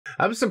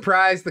I'm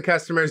surprised the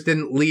customers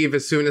didn't leave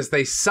as soon as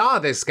they saw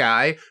this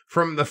guy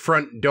from the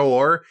front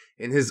door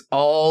in his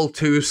all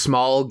too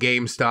small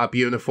GameStop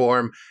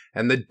uniform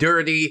and the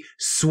dirty,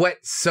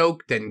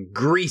 sweat-soaked and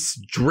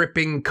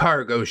grease-dripping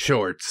cargo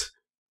shorts.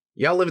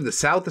 Y'all live in the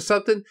South or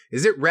something?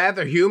 Is it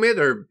rather humid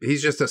or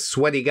he's just a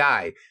sweaty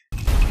guy?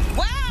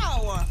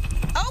 Wow!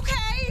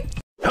 Okay!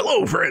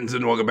 Hello friends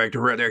and welcome back to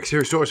ReddX,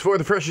 your source for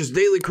the freshest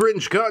daily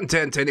cringe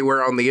content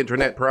anywhere on the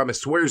internet.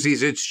 Promise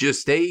swearsies, it's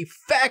just a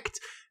fact.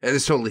 And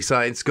it's totally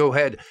science. Go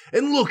ahead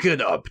and look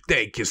it up.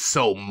 Thank you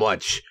so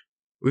much.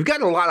 We've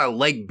got a lot of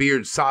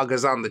Neckbeard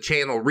sagas on the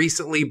channel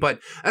recently, but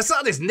I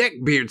saw this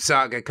Neckbeard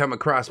saga come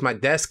across my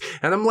desk,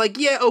 and I'm like,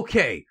 yeah,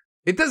 okay.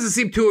 It doesn't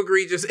seem too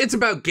egregious. It's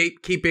about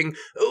gatekeeping.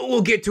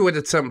 We'll get to it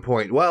at some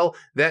point. Well,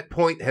 that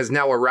point has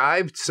now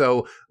arrived,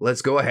 so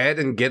let's go ahead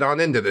and get on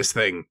into this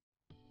thing.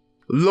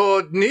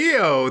 Lord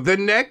Neo, the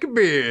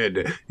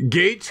Neckbeard,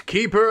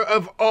 gatekeeper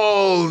of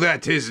all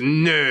that is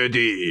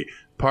nerdy.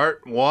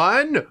 Part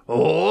 1?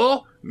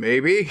 Oh,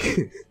 maybe.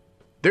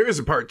 There is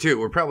a part 2.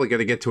 We're probably going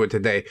to get to it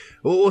today.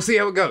 We'll see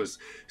how it goes.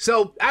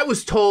 So, I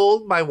was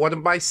told by one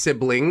of my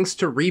siblings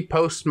to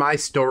repost my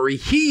story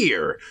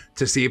here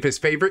to see if his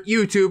favorite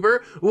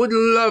YouTuber would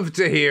love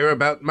to hear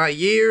about my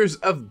years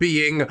of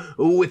being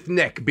with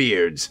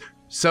Neckbeards.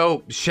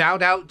 So,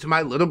 shout out to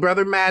my little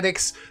brother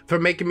Maddox for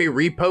making me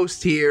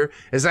repost here,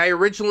 as I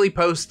originally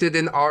posted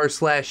in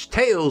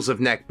r/Tales of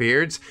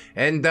Neckbeards,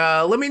 and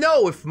let me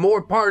know if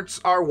more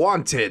parts are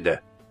wanted.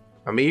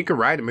 I mean, you can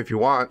write them if you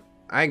want.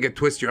 I ain't gonna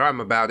twist your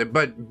arm about it,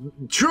 but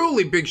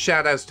truly big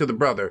shout outs to the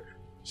brother.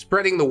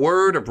 Spreading the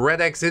word of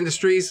ReddX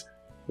Industries.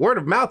 Word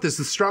of mouth is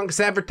the strongest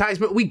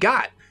advertisement we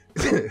got.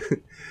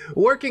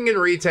 Working in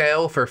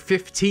retail for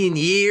 15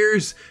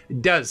 years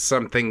does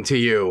something to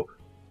you.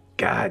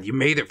 God, you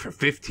made it for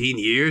 15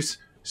 years?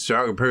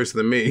 Stronger person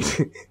than me.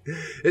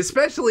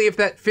 Especially if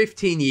that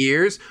 15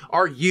 years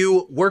are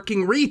you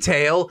working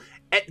retail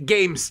at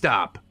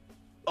GameStop.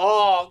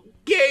 Oh,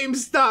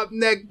 GameStop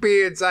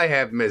Neckbeards. I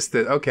have missed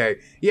it. Okay.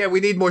 Yeah, we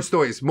need more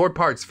stories, more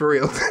parts for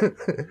real.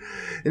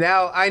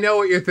 Now, I know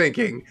what you're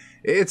thinking.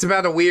 It's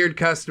about a weird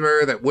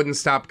customer that wouldn't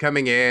stop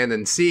coming in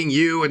and seeing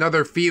you and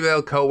other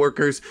female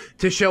coworkers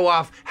to show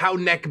off how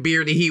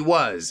neckbeardy he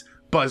was.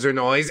 Buzzer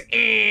noise.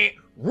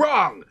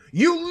 Wrong!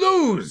 You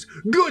lose!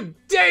 Good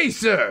day,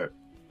 sir!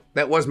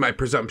 That was my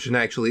presumption,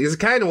 actually. It's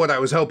kind of what I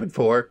was hoping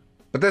for.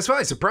 But that's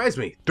fine, surprise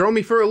me. Throw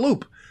me for a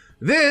loop.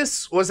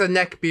 This was a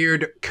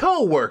Neckbeard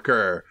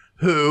coworker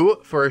who,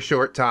 for a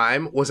short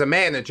time, was a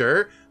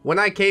manager when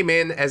I came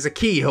in as a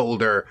key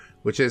holder,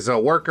 which is a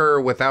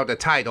worker without a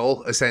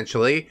title,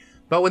 essentially.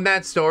 But when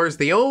that store is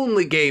the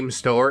only game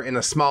store in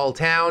a small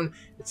town,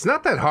 it's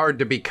not that hard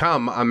to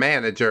become a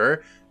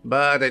manager.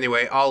 But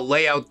anyway, I'll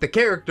lay out the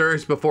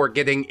characters before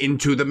getting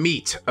into the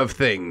meat of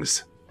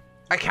things.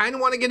 I kind of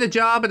want to get a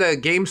job at a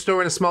game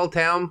store in a small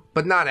town,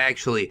 but not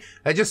actually.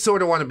 I just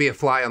sort of want to be a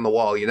fly on the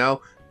wall, you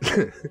know?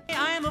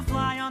 I am a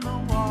fly on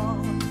the wall,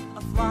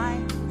 a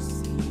fly who's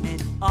seen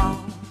it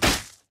all.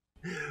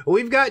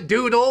 We've got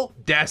Doodle,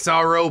 das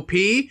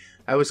ROP.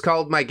 I was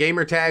called my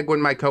gamer tag when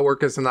my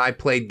coworkers and I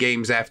played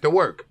games after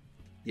work.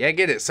 Yeah, I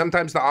get it.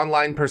 Sometimes the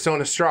online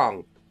persona's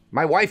strong.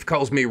 My wife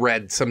calls me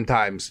Red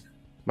sometimes.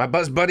 My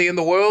buzz buddy in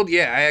the world?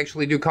 Yeah, I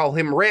actually do call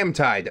him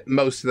Ramtide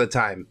most of the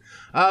time.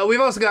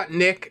 We've also got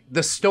Nick,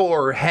 the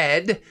store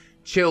head.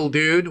 Chill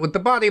dude with the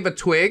body of a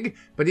twig,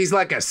 but he's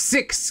like a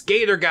sick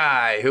skater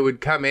guy who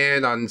would come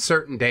in on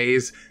certain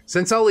days,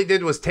 since all he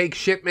did was take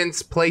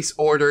shipments, place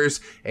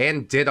orders,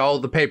 and did all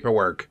the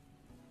paperwork.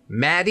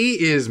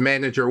 Maddie is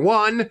manager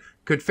 1,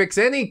 could fix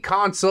any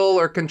console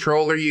or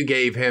controller you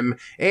gave him,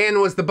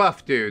 and was the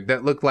buff dude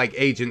that looked like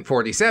Agent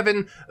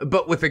 47,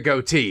 but with a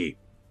goatee.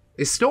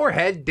 Is store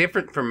head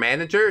different from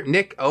manager?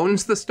 Nick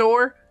owns the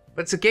store,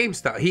 but it's a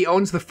GameStop. He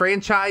owns the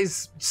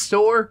franchise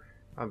store?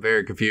 I'm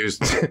very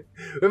confused.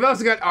 We've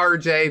also got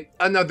RJ,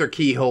 another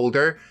key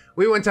holder.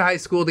 We went to high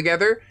school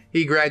together.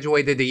 He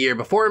graduated a year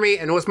before me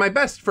and was my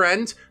best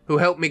friend who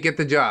helped me get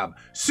the job.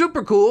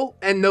 Super cool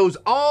and knows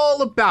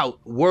all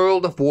about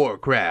World of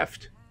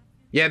Warcraft.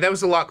 Yeah, that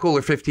was a lot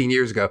cooler 15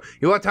 years ago.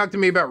 You want to talk to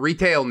me about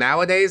retail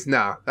nowadays?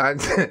 No,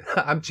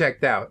 I'm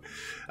checked out.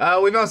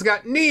 We've also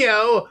got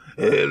Neo,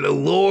 the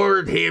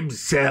Lord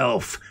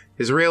himself.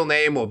 His real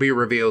name will be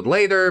revealed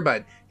later,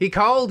 but he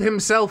called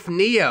himself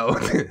Neo.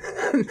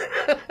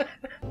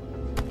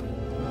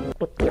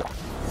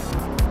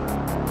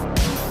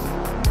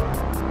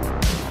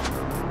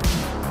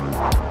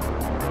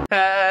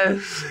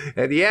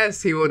 And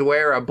yes, he would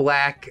wear a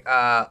black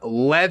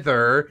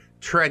leather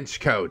trench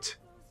coat.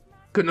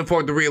 Couldn't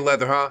afford the real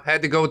leather, huh?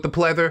 Had to go with the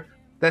pleather?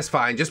 That's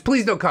fine. Just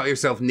please don't call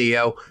yourself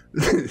Neo.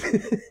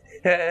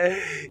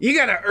 You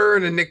gotta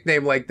earn a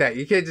nickname like that.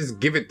 You can't just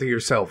give it to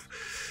yourself.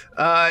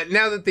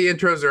 Now that the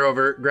intros are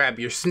over, grab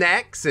your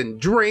snacks and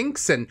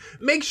drinks and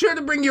make sure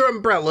to bring your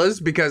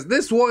umbrellas because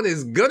this one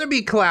is gonna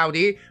be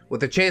cloudy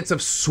with a chance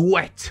of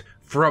sweat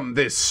from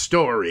this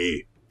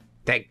story.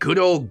 That good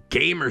old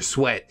gamer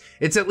sweat.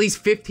 It's at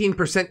least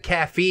 15%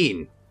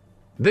 caffeine.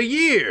 The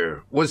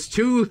year was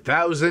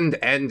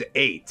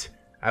 2008.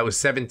 I was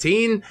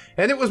 17,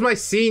 and it was my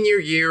senior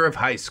year of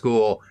high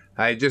school.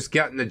 I had just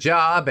gotten a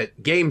job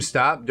at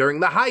GameStop during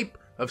the hype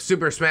of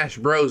Super Smash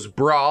Bros.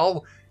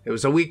 Brawl. It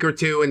was a week or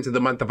two into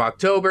the month of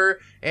October,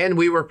 and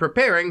we were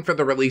preparing for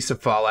the release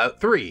of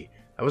Fallout 3.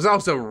 I was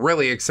also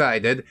really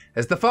excited,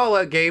 as the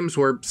Fallout games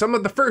were some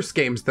of the first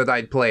games that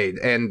I'd played,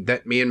 and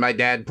that me and my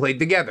dad played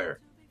together.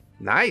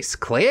 Nice,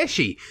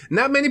 clashy.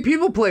 Not many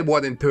people play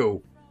 1 and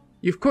 2.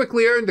 You've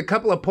quickly earned a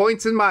couple of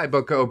points in my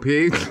book, OP.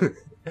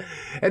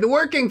 And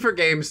working for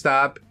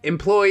GameStop,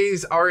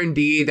 employees are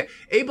indeed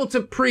able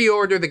to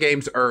pre-order the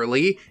games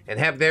early and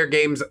have their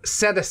games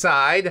set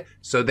aside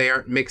so they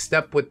aren't mixed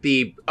up with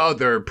the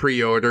other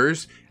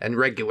pre-orders and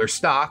regular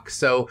stock.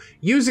 So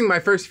using my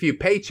first few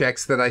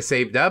paychecks that I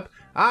saved up,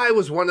 I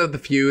was one of the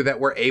few that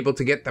were able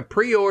to get the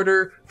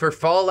pre-order for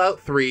Fallout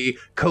 3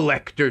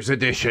 Collector's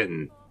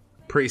Edition.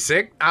 Pretty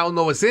sick. I don't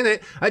know what's in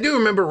it. I do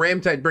remember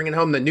Ramtide bringing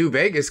home the New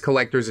Vegas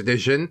Collector's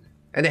Edition,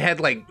 and it had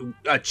like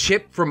a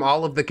chip from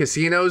all of the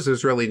casinos. It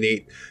was really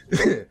neat.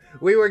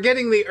 We were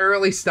getting the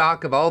early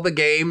stock of all the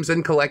games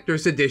and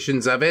collector's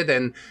editions of it,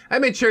 and I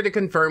made sure to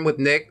confirm with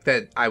Nick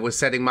that I was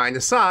setting mine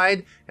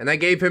aside, and I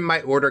gave him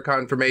my order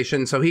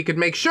confirmation so he could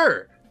make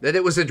sure that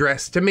it was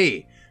addressed to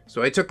me.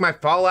 So I took my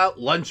Fallout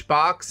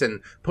lunchbox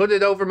and put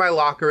it over my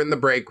locker in the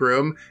break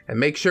room and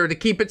make sure to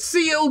keep it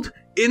sealed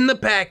in the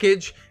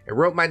package and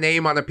wrote my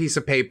name on a piece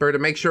of paper to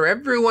make sure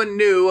everyone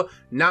knew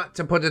not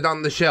to put it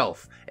on the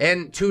shelf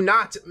and to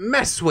not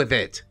mess with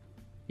it.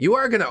 You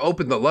are going to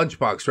open the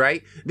lunchbox,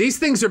 right? These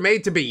things are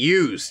made to be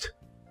used.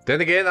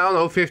 Then again, I don't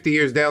know, 50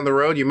 years down the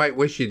road, you might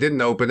wish you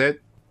didn't open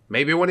it.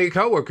 Maybe one of your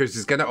coworkers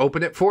is going to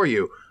open it for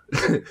you.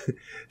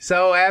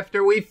 So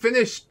after we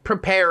finished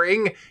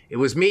preparing, it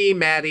was me,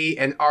 Maddie,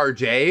 and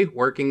RJ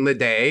working the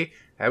day.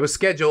 I was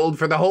scheduled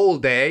for the whole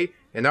day,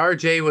 and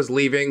RJ was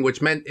leaving,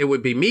 which meant it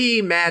would be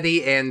me,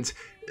 Maddie, and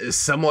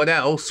someone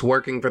else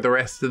working for the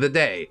rest of the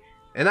day.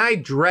 And I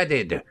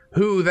dreaded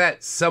who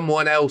that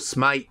someone else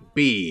might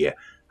be.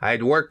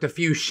 I'd worked a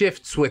few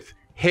shifts with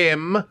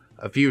him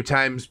a few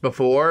times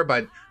before,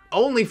 but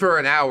only for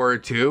an hour or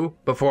two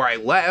before I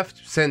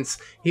left, since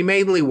he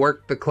mainly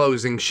worked the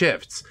closing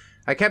shifts.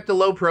 I kept a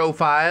low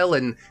profile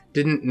and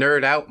didn't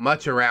nerd out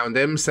much around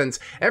him, since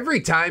every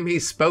time he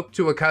spoke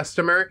to a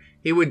customer,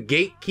 he would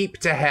gatekeep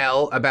to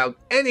hell about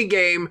any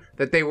game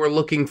that they were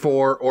looking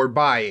for or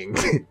buying.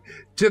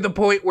 To the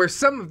point where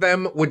some of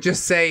them would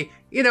just say,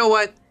 you know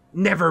what,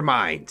 never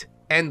mind,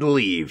 and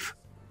leave.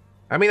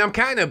 I mean, I'm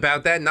kind of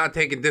about that, not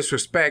taking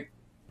disrespect,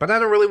 but I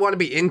don't really want to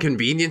be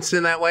inconvenienced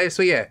in that way,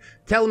 so yeah,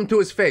 tell him to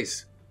his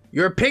face.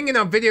 Your opinion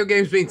on video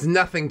games means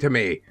nothing to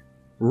me.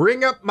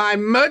 Ring up my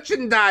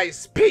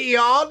merchandise,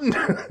 peon!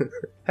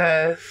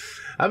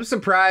 I'm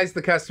surprised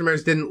the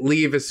customers didn't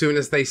leave as soon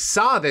as they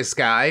saw this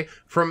guy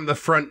from the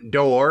front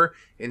door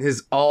in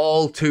his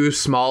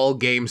all-too-small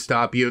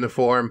GameStop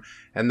uniform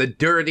and the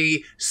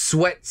dirty,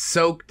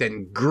 sweat-soaked,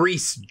 and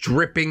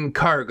grease-dripping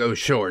cargo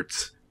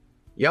shorts.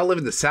 Y'all live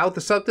in the South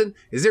or something?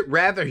 Is it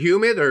rather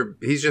humid, or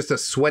he's just a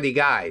sweaty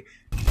guy?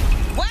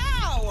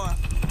 Wow!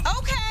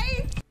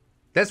 Okay!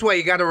 That's why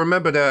you gotta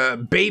remember to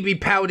baby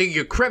powder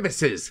your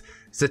crevices.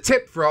 It's a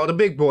tip for all the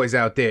big boys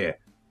out there.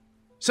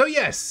 So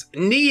yes,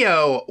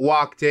 Neo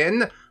walked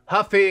in,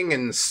 huffing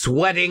and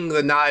sweating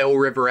the Nile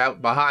River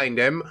out behind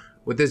him,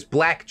 with his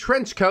black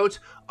trench coat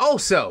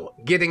also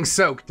getting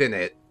soaked in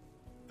it.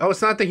 Oh,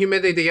 it's not the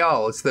humidity,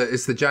 y'all. It's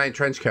the giant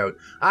trench coat.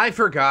 I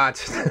forgot.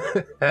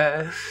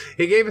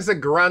 He gave us a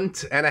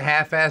grunt and a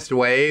half-assed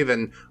wave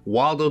and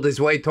waddled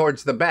his way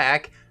towards the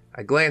back.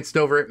 I glanced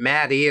over at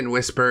Maddie and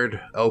whispered,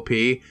 OP,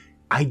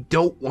 I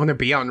don't want to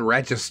be on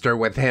register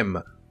with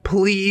him.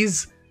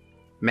 Please?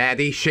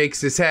 Maddie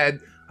shakes his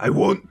head. I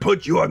won't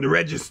put you on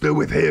register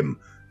with him.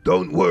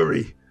 Don't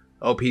worry.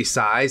 OP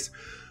sighs.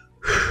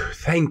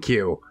 Thank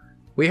you.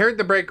 We heard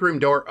the break room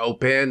door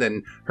open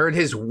and heard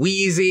his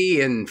wheezy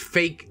and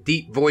fake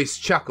deep voice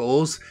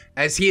chuckles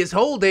as he is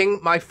holding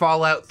my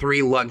Fallout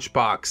 3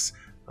 lunchbox.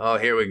 Oh,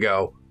 here we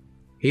go.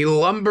 He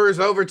lumbers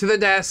over to the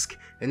desk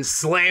and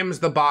slams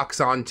the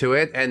box onto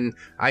it, and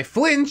I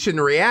flinch in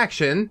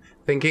reaction,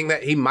 thinking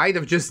that he might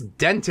have just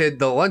dented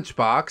the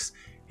lunchbox.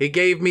 He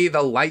gave me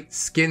the light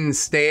skin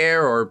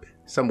stare, or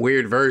some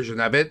weird version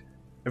of it.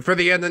 And for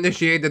the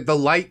uninitiated, the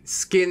light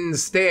skin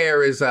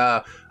stare is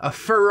a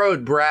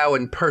furrowed brow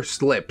and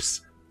pursed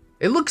lips.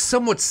 It looks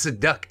somewhat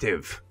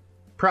seductive.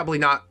 Probably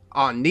not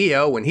on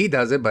Neo when he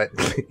does it, but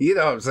you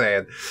know what I'm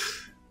saying.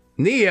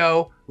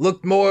 Neo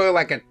looked more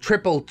like a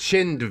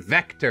triple-chinned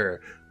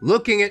Vector,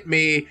 looking at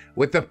me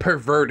with a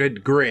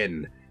perverted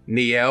grin.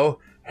 Neo,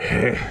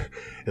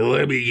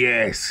 let me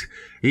guess,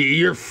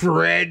 your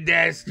friend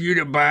asked you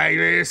to buy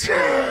this?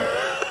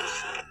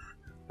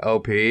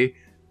 OP,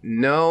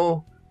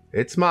 no,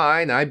 it's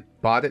mine. I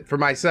bought it for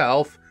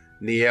myself.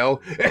 Neo,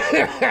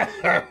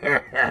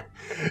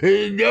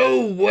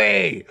 no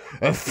way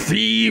a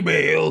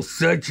female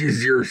such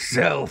as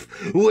yourself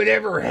would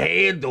ever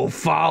handle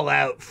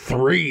Fallout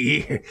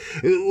 3,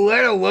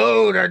 let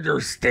alone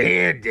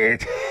understand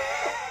it.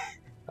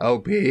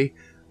 OP,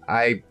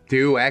 I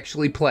do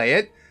actually play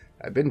it.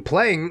 I've been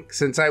playing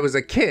since I was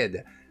a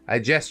kid. I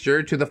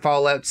gesture to the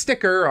Fallout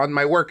sticker on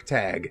my work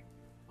tag.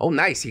 Oh,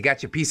 nice. You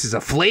got your pieces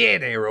of flair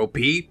there, OP.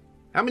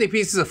 How many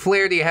pieces of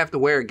flair do you have to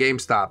wear at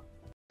GameStop?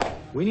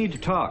 We need to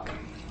talk.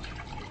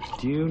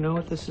 Do you know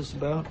what this is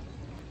about?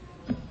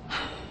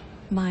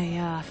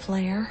 My,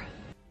 flair?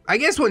 I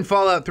guess when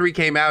Fallout 3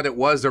 came out, it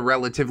was a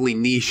relatively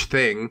niche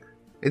thing.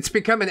 It's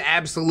become an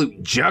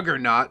absolute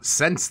juggernaut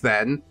since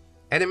then,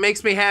 and it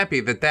makes me happy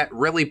that that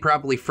really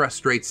probably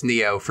frustrates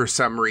Neo for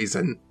some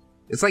reason.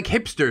 It's like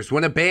hipsters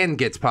when a band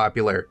gets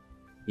popular.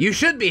 You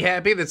should be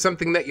happy that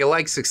something that you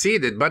like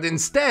succeeded, but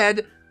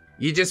instead,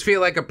 you just feel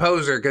like a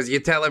poser because you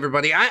tell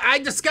everybody, I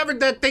discovered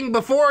that thing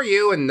before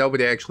you, and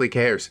nobody actually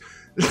cares.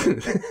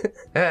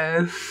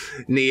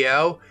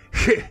 Neo,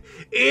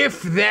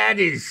 if that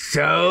is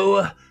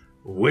so,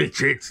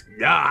 which it's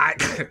not.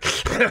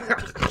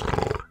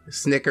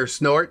 Snicker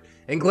snort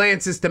and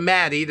glances to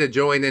Maddie to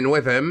join in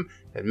with him,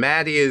 and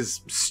Maddie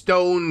is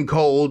stone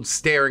cold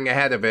staring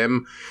ahead of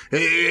him.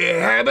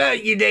 How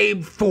about you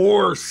name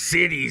 4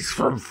 cities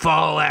from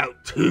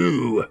Fallout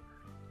 2?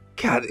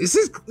 God, this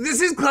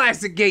is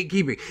classic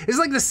gatekeeping. It's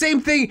like the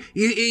same thing.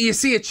 You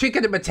see a chick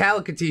in a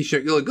Metallica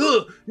t-shirt, you're like,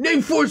 ugh,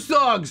 name 4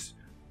 songs.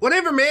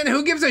 Whatever, man,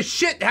 who gives a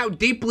shit how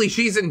deeply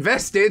she's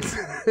invested?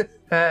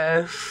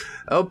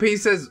 OP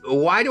says,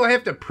 why do I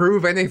have to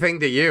prove anything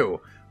to you?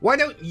 Why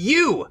don't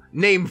you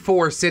name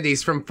 4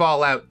 cities from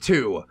Fallout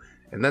 2?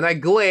 And then I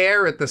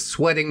glare at the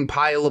sweating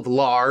pile of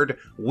lard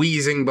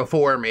wheezing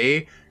before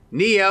me.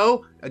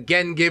 Neo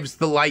again gives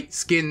the light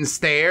skin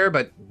stare,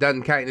 but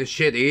done kind of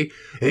shitty.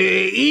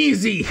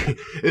 Easy!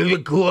 The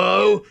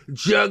Glow,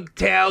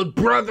 Jugtown,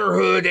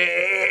 Brotherhood,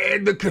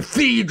 and the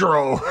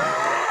Cathedral.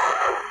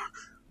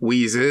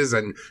 Wheezes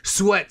and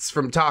sweats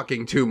from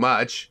talking too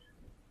much.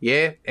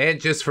 Yeah,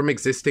 and just from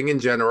existing in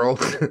general.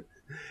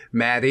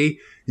 Maddie,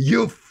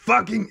 you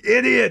fucking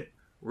idiot!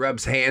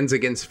 Rubs hands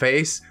against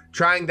face,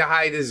 trying to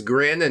hide his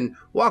grin, and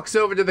walks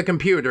over to the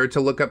computer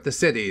to look up the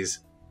cities.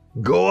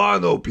 Go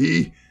on, OP.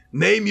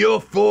 Name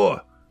your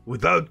 4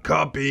 without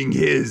copying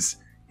his.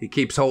 He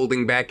keeps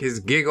holding back his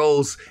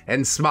giggles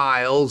and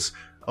smiles.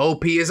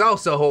 OP is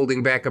also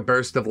holding back a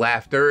burst of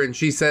laughter, and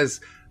she says,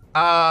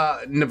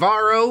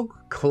 Navarro,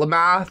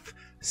 Klamath,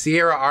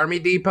 Sierra Army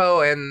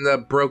Depot, and the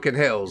Broken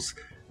Hills.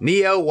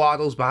 Neo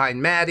waddles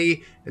behind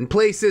Maddie and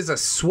places a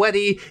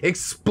sweaty,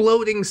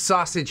 exploding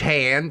sausage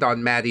hand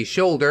on Maddie's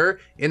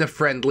shoulder in a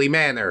friendly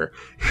manner.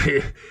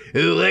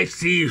 Let's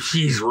see if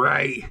she's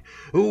right.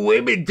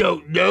 Women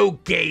don't know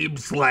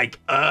games like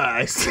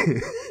us.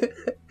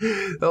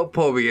 Don't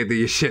pull me into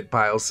your shit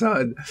pile,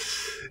 son.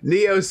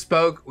 Neo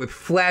spoke with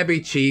flabby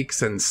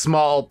cheeks and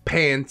small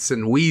pants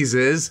and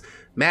wheezes.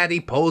 Maddie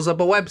pulls up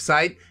a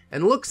website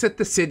and looks at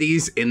the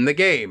cities in the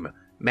game.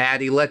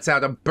 Maddie lets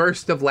out a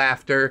burst of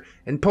laughter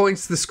and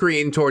points the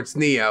screen towards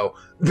Neo.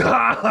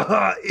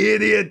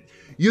 Idiot!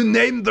 You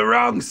named the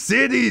wrong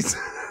cities!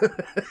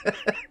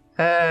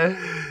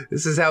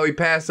 This is how we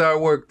pass our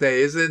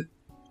workday, is it?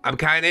 I'm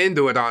kinda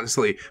into it,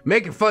 honestly.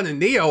 Making fun of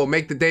Neo will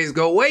make the days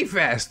go way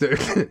faster.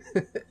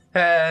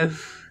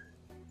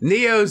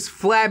 Neo's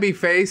flabby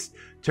face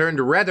turned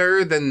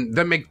redder than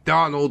the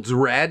McDonald's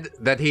red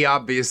that he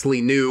obviously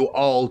knew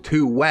all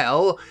too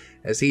well,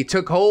 as he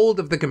took hold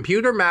of the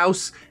computer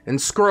mouse and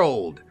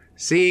scrolled,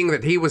 seeing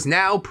that he was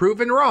now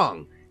proven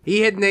wrong.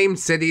 He had named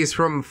cities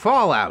from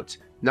Fallout,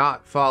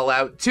 not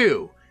Fallout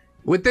 2.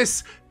 With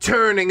this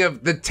turning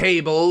of the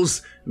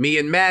tables, me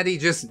and Maddie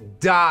just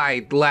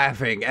died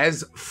laughing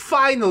as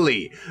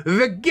finally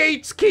the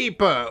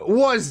Gatekeeper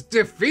was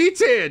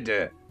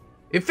defeated.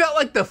 It felt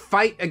like the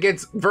fight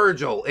against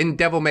Virgil in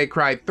Devil May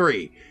Cry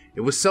 3.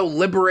 It was so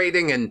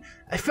liberating, and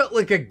I felt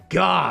like a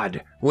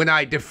god when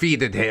I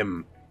defeated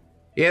him.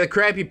 Yeah, the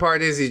crappy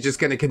part is he's just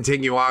gonna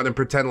continue on and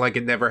pretend like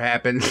it never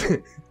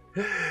happened.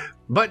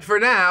 But for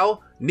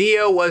now,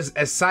 Neo was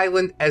as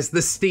silent as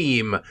the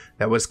steam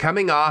that was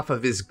coming off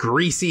of his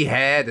greasy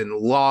head and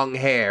long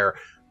hair.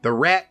 The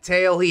rat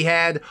tail he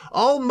had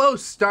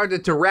almost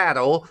started to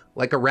rattle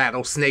like a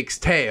rattlesnake's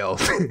tail.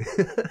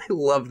 I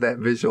love that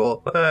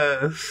visual.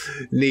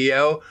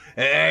 Neo,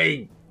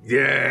 it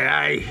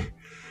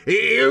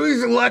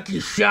was a lucky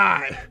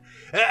shot.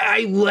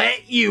 I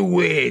let you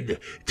win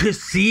to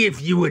see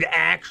if you would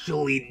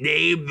actually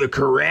name the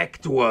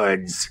correct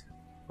ones.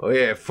 Oh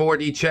yeah,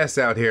 4D chess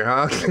out here,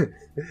 huh?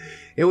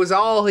 It was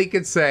all he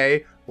could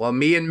say while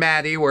me and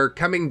Maddie were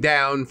coming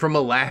down from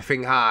a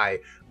laughing high.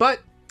 But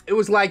it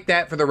was like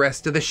that for the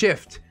rest of the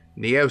shift.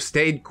 Neo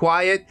stayed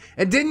quiet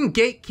and didn't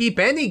gatekeep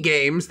any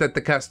games that the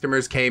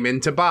customers came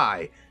in to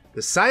buy.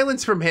 The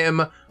silence from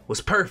him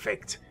was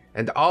perfect,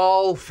 and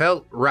all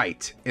felt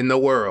right in the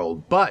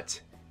world.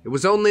 But it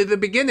was only the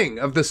beginning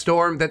of the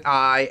storm that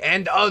I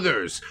and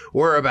others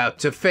were about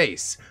to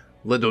face.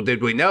 Little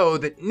did we know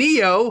that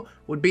Neo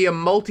would be a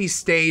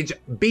multi-stage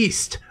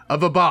beast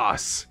of a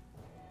boss.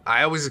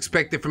 I always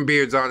expect it from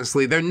Beards,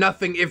 honestly. They're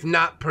nothing if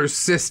not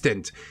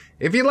persistent.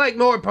 If you like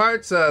more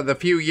parts of the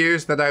few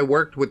years that I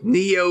worked with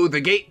Neo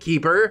the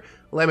Gatekeeper,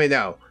 let me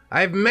know.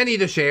 I have many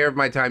to share of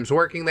my times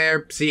working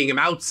there, seeing him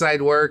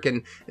outside work,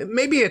 and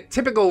maybe a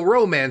typical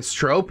romance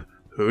trope.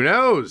 Who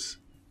knows?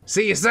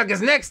 See you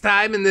suckers next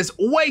time in this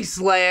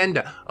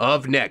wasteland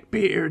of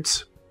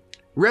neckbeards.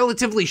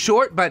 Relatively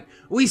short, but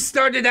we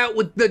started out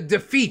with the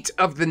defeat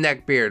of the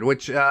Neckbeard,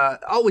 which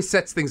always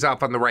sets things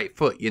off on the right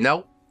foot, you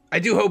know? I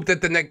do hope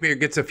that the Neckbeard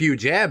gets a few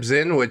jabs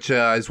in, which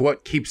is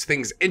what keeps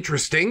things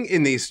interesting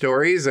in these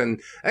stories,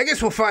 and I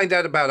guess we'll find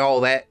out about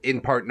all that in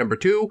part number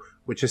 2,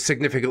 which is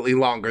significantly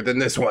longer than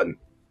this one.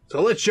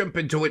 So let's jump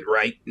into it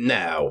right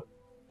now.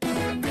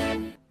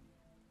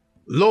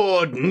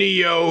 Lord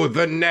Neo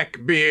the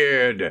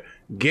Neckbeard,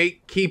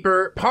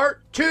 Gatekeeper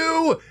Part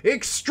 2,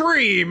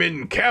 Extreme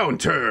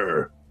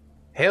Encounter.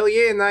 Hell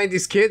yeah,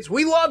 90s kids,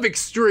 we love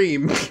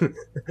extreme.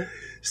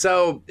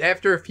 So,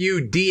 after a few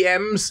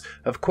DMs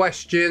of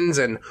questions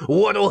and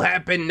what'll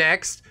happen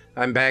next,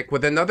 I'm back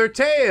with another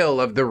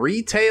tale of the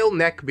retail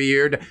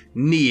neckbeard,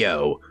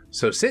 Neo.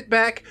 So sit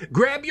back,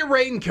 grab your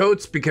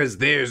raincoats, because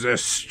there's a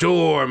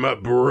storm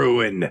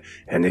a-brewing,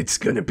 and it's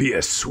gonna be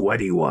a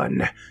sweaty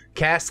one.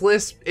 Cast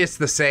list, it's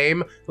the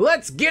same.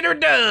 Let's get her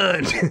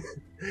done!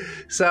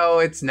 So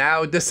it's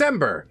now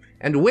December,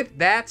 and with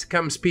that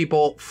comes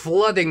people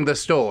flooding the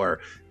store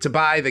to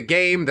buy the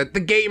game that the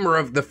gamer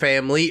of the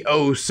family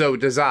oh so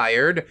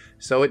desired,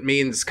 so it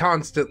means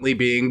constantly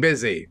being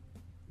busy.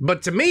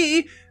 But to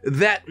me,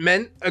 that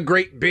meant a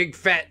great big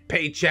fat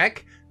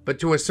paycheck, but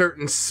to a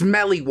certain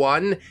smelly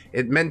one,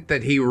 it meant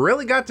that he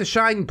really got to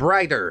shine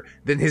brighter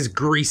than his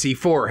greasy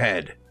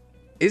forehead.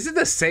 Is it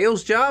a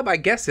sales job? I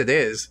guess it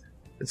is.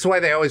 That's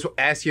why they always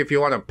ask you if you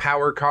want a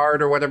power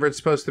card or whatever it's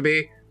supposed to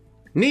be.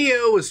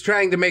 Neo was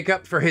trying to make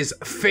up for his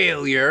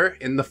failure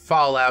in the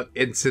Fallout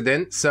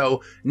incident,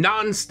 so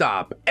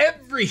non-stop,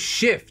 every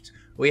shift,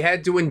 we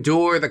had to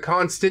endure the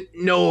constant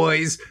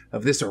noise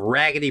of this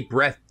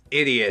raggedy-breathed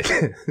idiot.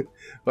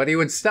 But he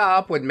would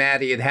stop when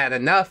Maddie had had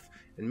enough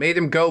and made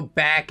him go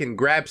back and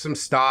grab some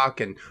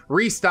stock and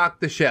restock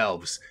the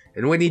shelves.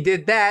 And when he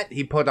did that,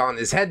 he put on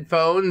his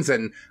headphones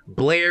and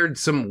blared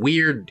some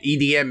weird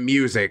EDM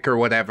music or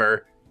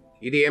whatever.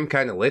 EDM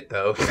kinda lit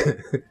though.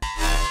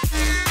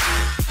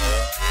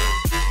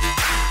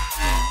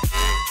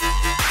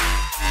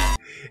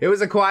 It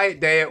was a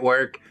quiet day at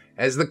work,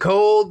 as the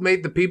cold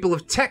made the people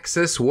of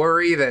Texas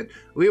worry that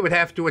we would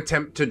have to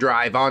attempt to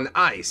drive on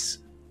ice.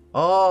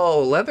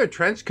 Oh, leather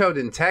trench coat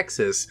in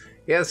Texas.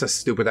 Yeah, that's a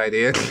stupid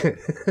idea.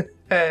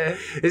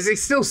 Is he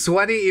still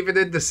sweaty even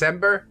in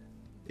December?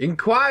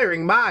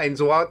 Inquiring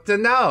minds want to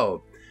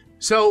know.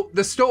 So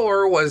the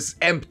store was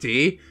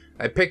empty.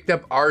 I picked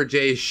up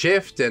RJ's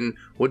shift and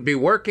would be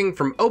working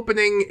from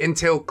opening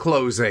until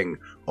closing.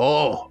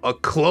 Oh, a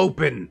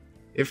clopin'.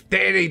 If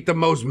that ain't the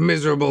most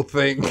miserable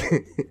thing.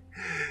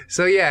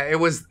 So yeah, it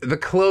was the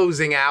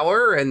closing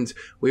hour and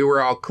we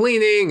were all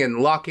cleaning and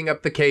locking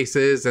up the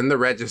cases and the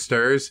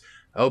registers.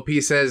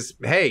 OP says,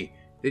 "Hey,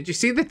 did you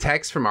see the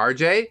text from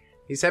RJ?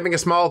 He's having a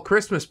small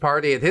Christmas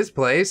party at his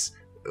place.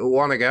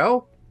 Wanna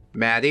go?"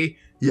 Maddie,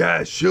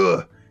 "Yeah,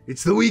 sure.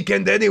 It's the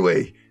weekend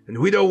anyway, and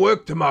we don't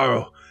work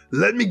tomorrow.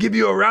 Let me give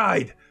you a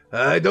ride.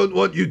 I don't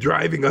want you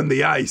driving on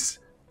the ice."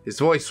 His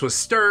voice was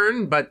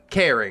stern, but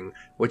caring,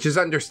 which is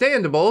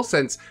understandable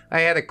since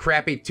I had a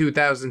crappy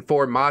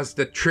 2004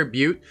 Mazda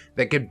Tribute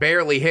that could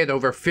barely hit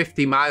over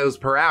 50 miles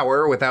per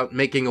hour without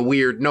making a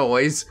weird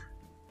noise.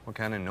 What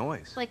kind of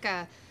noise? Like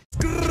a...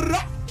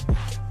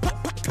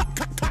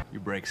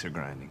 Your brakes are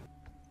grinding.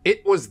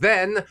 It was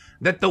then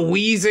that the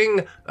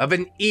wheezing of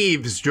an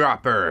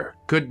eavesdropper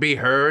could be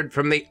heard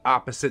from the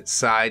opposite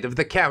side of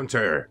the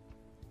counter.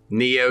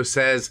 Neo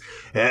says,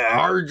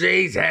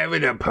 "RJ's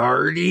having a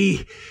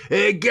party?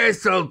 I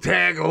guess I'll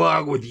tag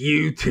along with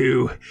you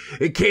two.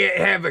 I can't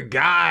have a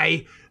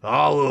guy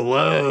all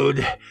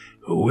alone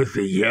with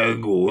a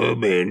young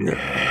woman."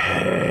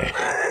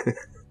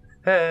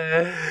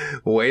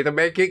 Way to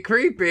make it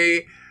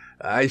creepy.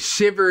 I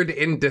shivered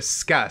in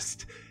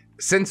disgust.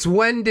 Since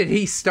when did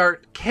he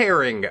start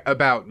caring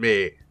about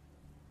me?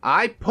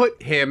 I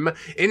put him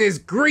in his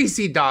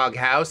greasy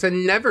doghouse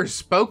and never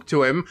spoke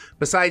to him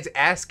besides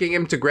asking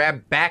him to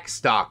grab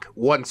backstock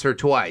once or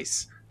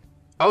twice.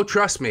 Oh,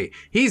 trust me,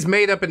 he's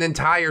made up an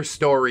entire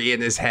story in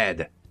his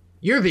head.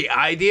 You're the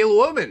ideal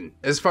woman,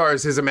 as far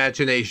as his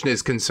imagination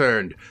is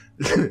concerned.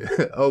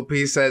 OP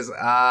says,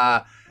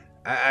 I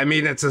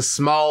mean, it's a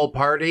small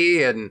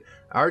party, and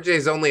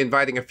RJ's only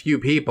inviting a few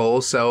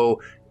people, so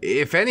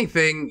if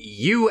anything,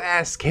 you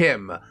ask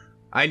him.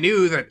 I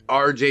knew that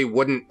RJ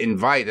wouldn't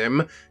invite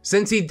him,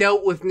 since he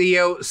dealt with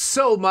Neo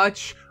so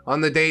much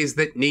on the days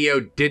that Neo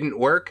didn't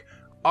work.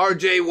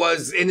 RJ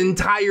was an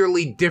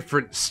entirely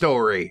different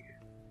story.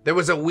 There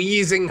was a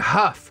wheezing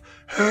huff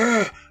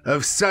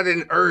of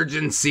sudden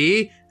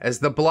urgency as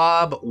the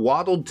blob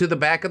waddled to the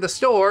back of the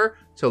store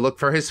to look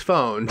for his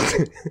phone.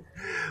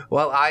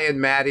 While I and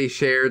Maddie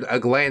shared a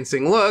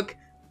glancing look,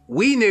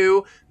 we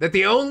knew that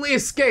the only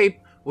escape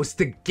was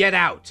to get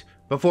out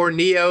before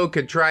Neo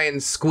could try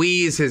and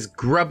squeeze his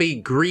grubby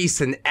grease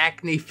and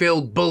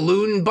acne-filled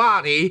balloon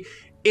body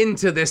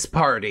into this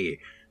party.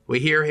 We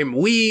hear him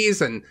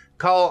wheeze and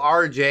call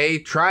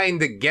RJ, trying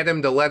to get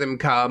him to let him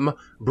come,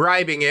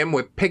 bribing him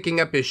with picking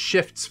up his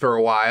shifts for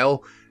a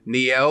while.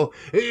 Neo,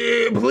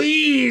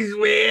 please,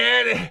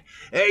 man,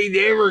 I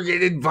never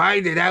get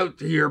invited out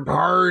to your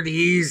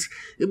parties.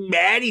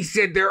 Maddie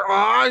said they're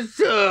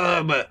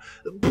awesome.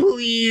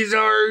 Please,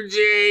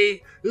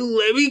 RJ,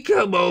 let me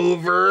come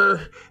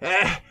over.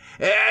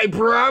 I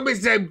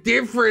promise I'm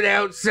different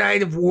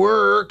outside of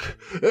work.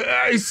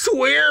 I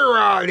swear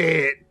on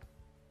it.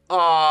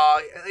 Aw,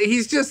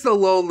 he's just a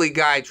lonely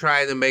guy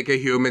trying to make a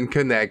human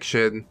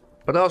connection.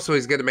 But also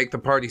he's gonna make the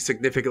party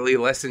significantly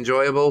less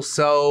enjoyable,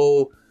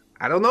 so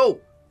I don't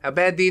know. How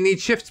bad do you need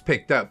shifts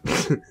picked up?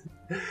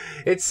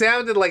 It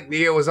sounded like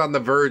Neo was on the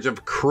verge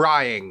of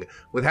crying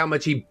with how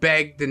much he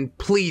begged and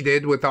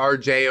pleaded with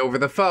RJ over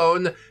the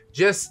phone.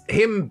 Just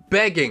him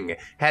begging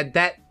had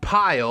that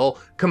pile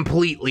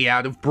completely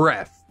out of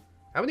breath.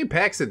 How many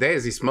packs a day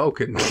is he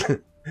smoking?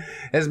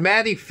 As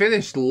Maddie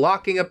finished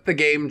locking up the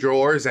game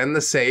drawers and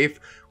the safe,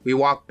 we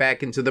walked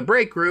back into the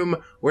break room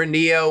where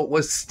Neo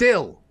was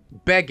still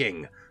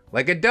begging,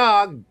 like a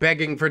dog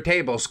begging for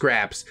table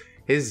scraps.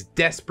 His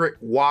desperate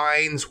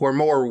whines were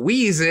more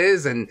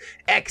wheezes and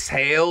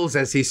exhales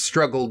as he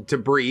struggled to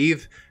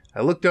breathe.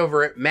 I looked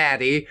over at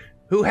Maddie,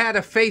 who had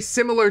a face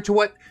similar to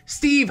what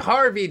Steve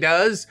Harvey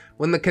does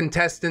when the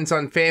contestants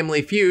on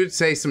Family Feud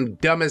say some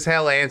dumb as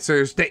hell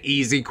answers to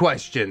easy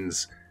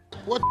questions.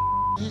 What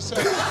he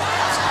said?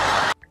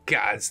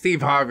 God,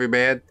 Steve Harvey,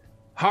 man.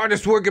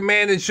 Hardest working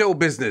man in show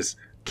business.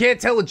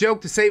 Can't tell a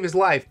joke to save his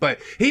life, but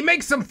he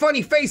makes some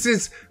funny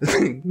faces.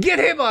 Get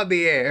him on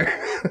the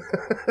air.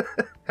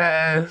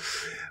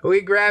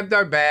 We grabbed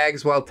our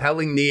bags while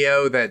telling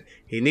Neo that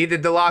he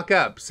needed to lock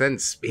up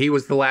since he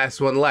was the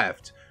last one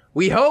left.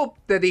 We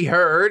hoped that he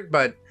heard,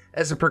 but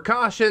as a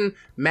precaution,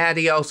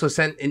 Maddie also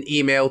sent an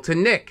email to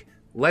Nick,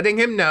 letting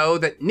him know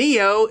that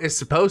Neo is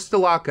supposed to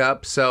lock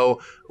up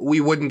so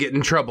we wouldn't get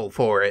in trouble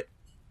for it.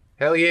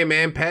 Hell yeah,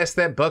 man, pass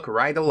that buck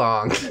right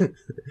along.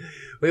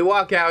 We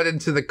walk out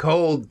into the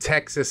cold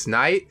Texas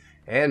night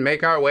and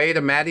make our way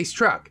to Maddie's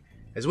truck.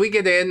 As we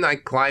get in, I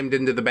climbed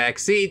into the back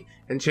seat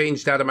and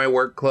changed out of my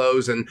work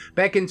clothes and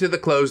back into the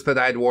clothes that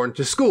I'd worn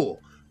to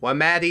school, while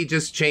Maddie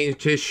just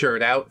changed his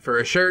shirt out for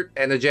a shirt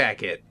and a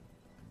jacket.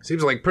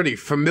 Seems like pretty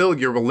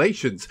familiar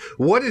relations.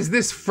 What is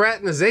this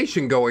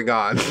fraternization going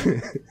on?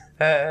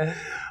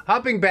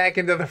 Hopping back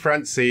into the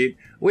front seat,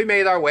 we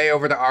made our way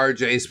over to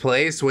RJ's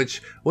place,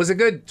 which was a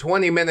good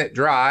 20-minute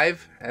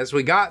drive. As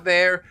we got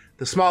there,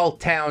 the small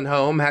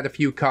townhome had a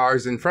few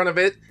cars in front of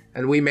it,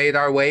 and we made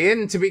our way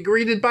in to be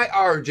greeted by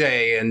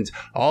RJ and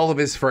all of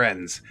his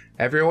friends.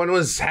 Everyone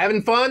was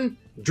having fun,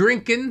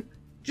 drinking,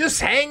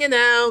 just hanging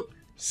out,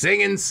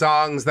 singing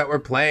songs that were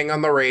playing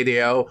on the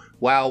radio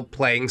while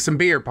playing some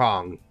beer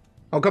pong.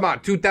 Oh, come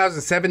on,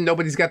 2007,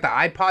 nobody's got the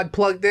iPod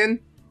plugged in?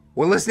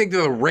 We're listening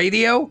to the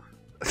radio?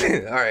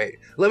 Alright,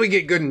 let me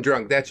get good and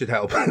drunk, that should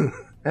help.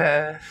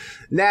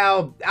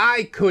 Now,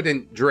 I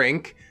couldn't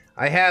drink.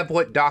 I have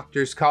what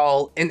doctors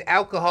call an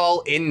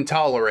alcohol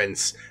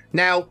intolerance.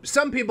 Now,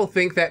 some people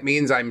think that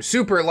means I'm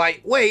super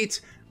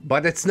lightweight,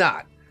 but it's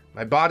not.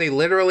 My body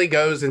literally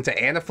goes into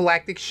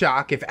anaphylactic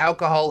shock if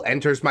alcohol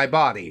enters my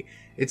body.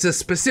 It's a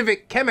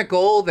specific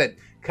chemical that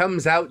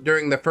comes out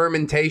during the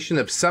fermentation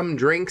of some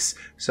drinks,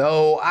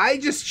 so I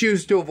just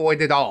choose to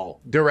avoid it all,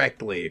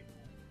 directly.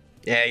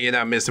 Yeah, you're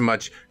not missing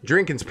much.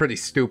 Drinking's pretty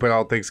stupid,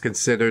 all things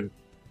considered.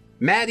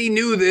 Maddie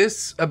knew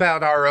this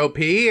about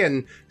ROP,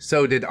 and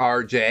so did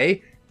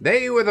RJ.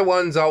 They were the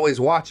ones always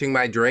watching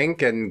my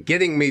drink and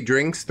getting me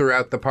drinks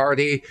throughout the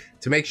party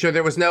to make sure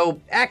there was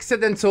no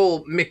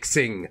accidental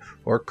mixing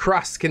or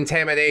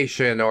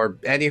cross-contamination or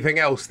anything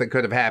else that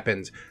could have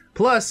happened.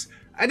 Plus,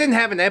 I didn't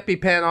have an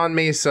EpiPen on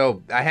me,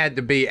 so I had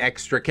to be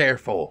extra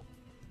careful.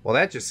 Well,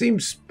 that just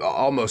seems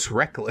almost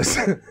reckless.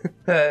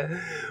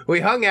 We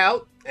hung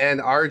out,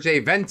 and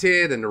RJ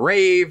vented and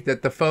raved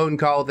at the phone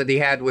call that he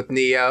had with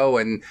Neo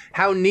and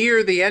how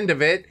near the end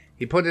of it,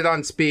 he put it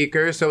on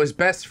speaker so his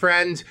best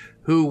friend,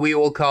 who we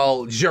will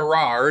call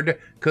Gerard,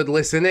 could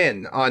listen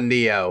in on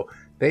Neo.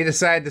 They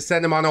decided to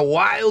send him on a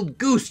wild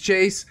goose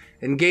chase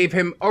and gave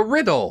him a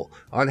riddle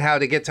on how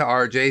to get to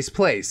RJ's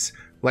place.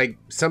 Like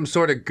some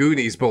sort of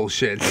Goonies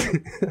bullshit.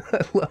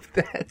 I love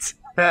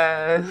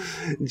that.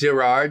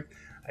 Gerard,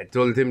 I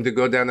told him to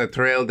go down a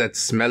trail that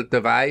smelt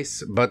of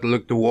ice, but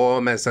looked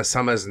warm as a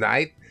summer's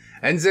night.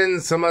 And then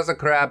some other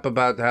crap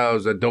about how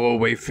the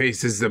doorway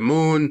faces the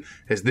moon,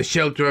 as the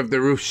shelter of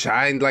the roof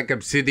shined like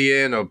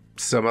obsidian, or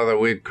some other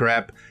weird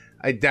crap.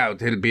 I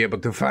doubt he'll be able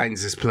to find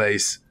this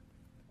place.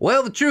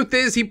 Well, the truth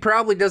is, he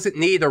probably doesn't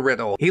need a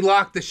riddle. He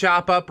locked the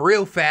shop up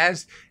real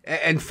fast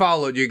and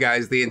followed you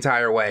guys the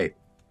entire way.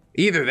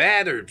 Either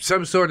that or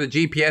some sort of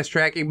GPS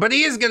tracking, but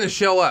he is gonna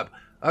show up.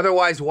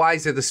 Otherwise, why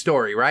is it a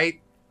story,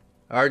 right?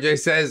 RJ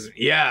says,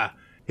 yeah.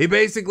 He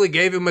basically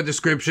gave him a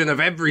description of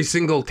every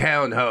single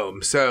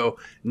townhome, so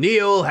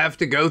Neil'll have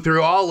to go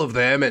through all of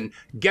them and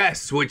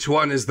guess which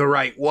one is the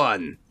right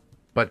one.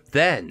 But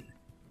then,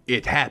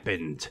 it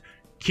happened.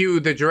 Cue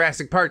the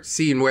Jurassic Park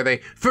scene where they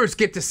first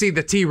get to see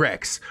the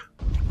T-Rex.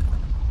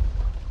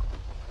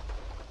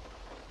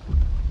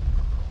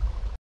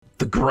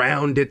 The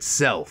ground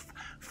itself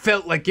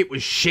felt like it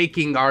was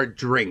shaking our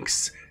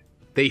drinks.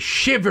 They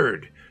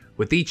shivered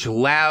with each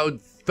loud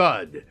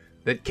thud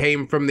that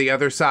came from the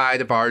other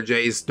side of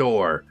RJ's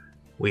door.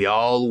 We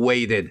all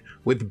waited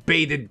with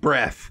bated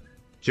breath.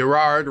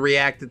 Gerard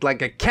reacted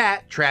like a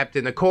cat trapped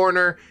in a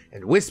corner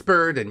and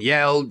whispered and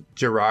yelled,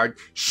 "Gerard,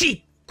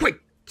 shit, quick,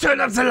 turn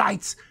off the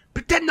lights,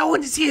 pretend no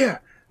one is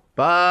here."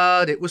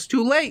 But it was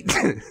too late.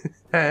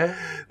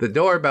 The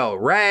doorbell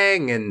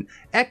rang and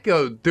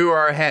echoed through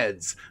our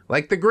heads,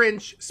 like the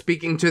Grinch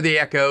speaking to the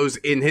echoes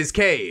in his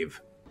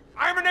cave.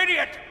 I'm an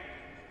idiot!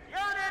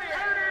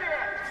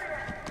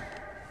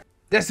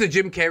 That's the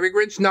Jim Carrey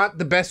Grinch, not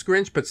the best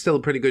Grinch, but still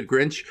a pretty good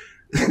Grinch.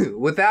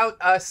 Without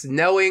us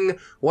knowing,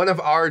 one of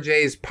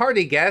RJ's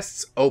party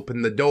guests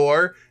opened the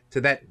door to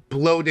that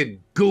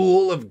bloated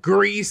ghoul of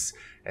grease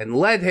and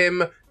led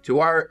him to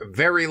our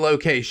very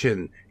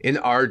location in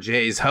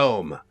RJ's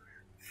home.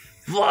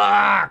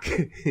 Fuck,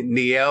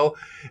 Neo.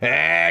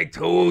 I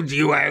told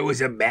you I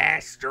was a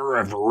master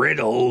of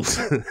riddles.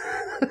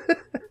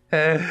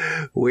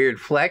 Weird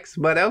flex,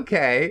 but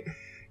okay.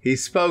 He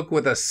spoke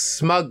with a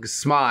smug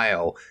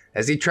smile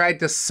as he tried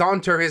to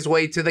saunter his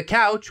way to the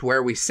couch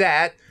where we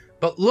sat,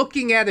 but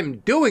looking at him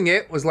doing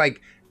it was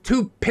like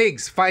two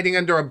pigs fighting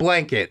under a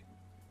blanket,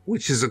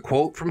 which is a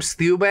quote from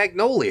Steel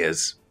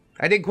Magnolias.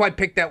 I didn't quite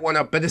pick that one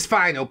up, but it's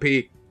fine, OP.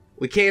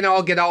 We can't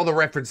all get all the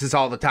references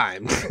all the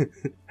time.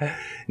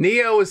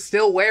 Neo was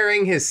still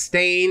wearing his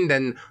stained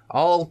and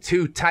all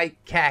too tight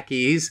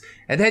khakis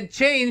and had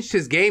changed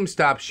his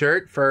GameStop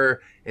shirt for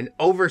an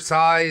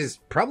oversized,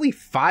 probably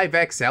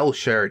 5XL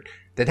shirt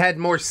that had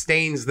more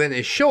stains than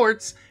his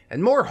shorts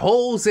and more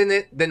holes in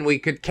it than we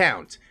could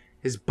count.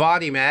 His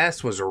body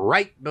mass was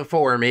right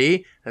before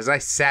me as I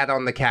sat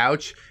on the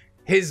couch,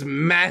 his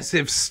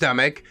massive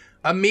stomach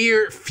a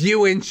mere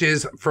few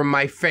inches from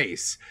my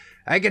face.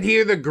 I could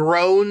hear the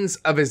groans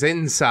of his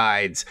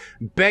insides,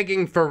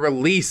 begging for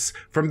release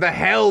from the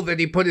hell that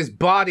he put his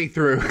body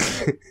through,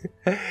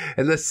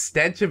 and the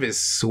stench of his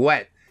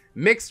sweat,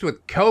 mixed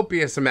with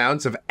copious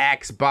amounts of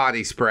Axe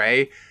body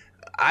spray.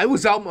 I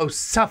was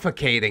almost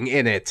suffocating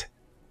in it.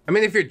 I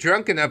mean, if you're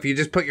drunk enough, you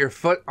just put your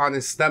foot on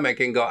his stomach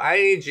and go, "I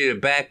need you to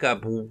back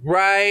up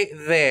right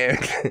there."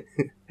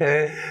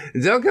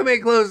 Don't come any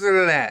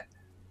closer to that.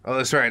 Oh,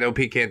 that's right,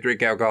 OP can't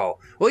drink alcohol.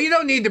 Well, you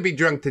don't need to be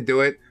drunk to do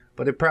it,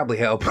 but it'd probably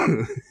help.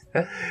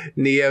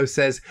 Neo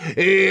says,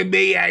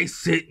 "May I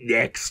sit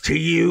next to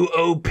you,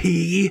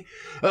 OP?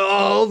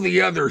 All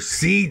the other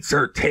seats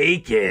are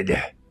taken."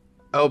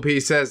 OP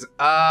says,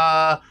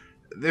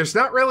 there's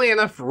not really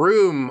enough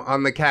room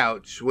on the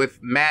couch with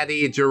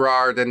Maddie,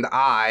 Gerard, and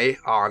I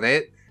on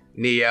it.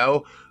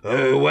 Neo,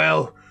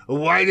 well,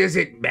 why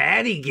doesn't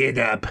Maddie get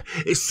up,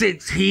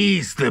 since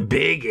he's the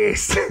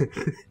biggest?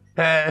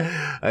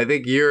 I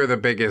think you're the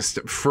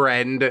biggest,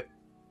 friend.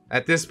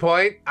 At this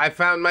point, I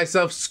found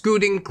myself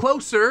scooting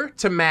closer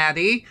to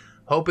Maddie,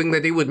 hoping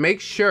that he would make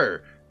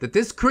sure that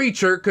this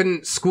creature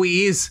couldn't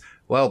squeeze,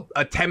 well,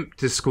 attempt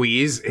to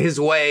squeeze, his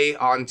way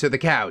onto the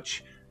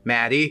couch.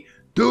 Maddie,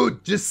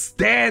 "Dude, just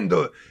stand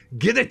or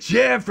get a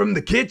chair from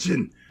the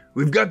kitchen.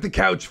 We've got the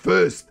couch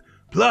first.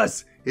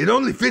 Plus, it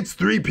only fits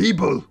 3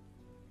 people.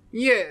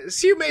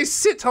 "Yes, you may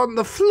sit on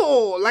the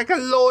floor like a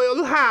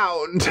loyal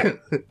hound."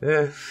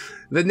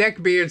 The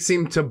neckbeard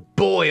seemed to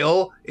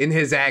boil in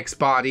his Axe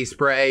body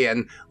spray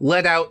and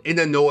let out an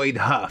annoyed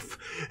huff.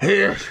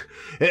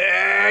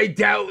 "I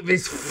doubt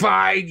this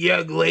fine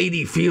young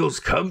lady feels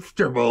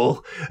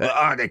comfortable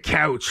on a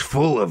couch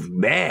full of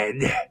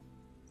men."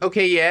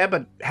 Okay, yeah,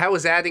 but how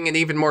is adding an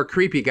even more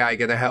creepy guy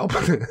gonna help?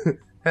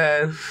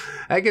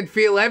 I could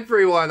feel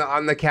everyone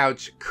on the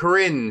couch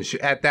cringe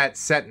at that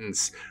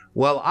sentence.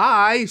 Well,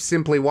 I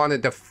simply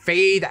wanted to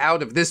fade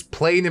out of this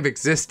plane of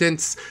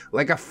existence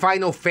like a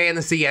Final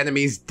Fantasy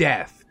enemy's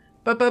death.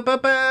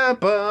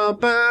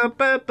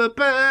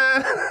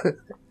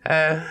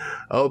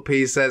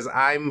 OP says,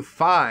 "I'm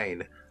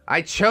fine.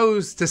 I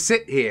chose to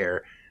sit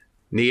here."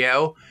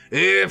 Neo,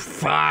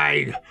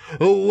 fine.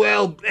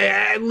 Well,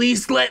 at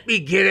least let me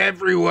get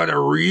everyone a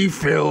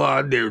refill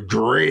on their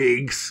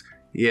drinks.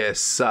 Yes,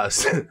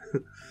 sus.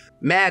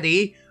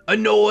 Maddie,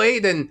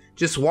 annoyed and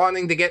just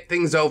wanting to get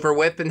things over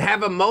with and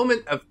have a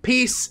moment of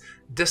peace,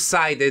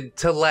 decided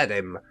to let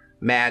him.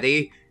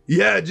 Maddie,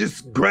 "Yeah,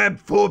 just grab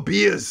 4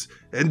 beers,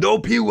 and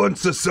OP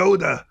wants a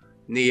soda."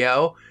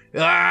 Neo,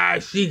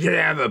 "She can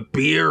have a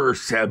beer or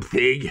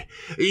something.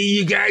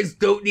 You guys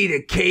don't need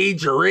to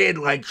cage her in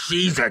like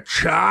she's a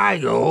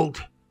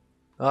child."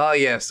 Oh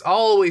yes,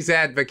 always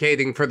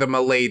advocating for the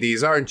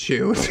miladies, aren't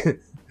you?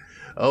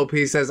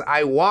 OP says,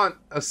 "I want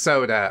a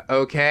soda,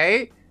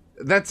 okay?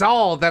 That's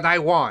all that I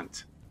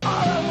want." All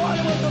I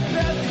wanted was the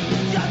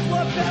best, just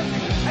what best,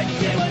 and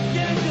see what's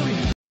given to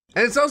me.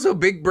 And it's also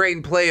big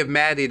brain play of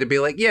Maddie to be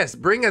like, "Yes,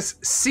 bring us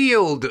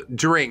sealed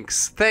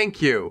drinks,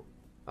 thank you.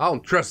 I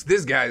don't trust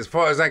this guy as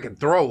far as I can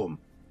throw him."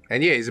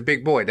 And yeah, he's a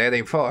big boy, that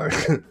ain't far.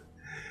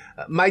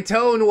 My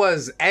tone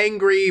was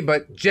angry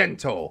but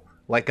gentle,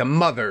 like a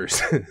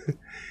mother's.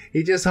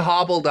 he just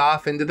hobbled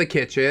off into the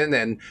kitchen,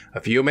 and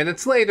a few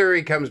minutes later,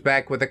 he comes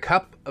back with a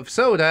cup of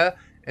soda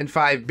and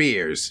 5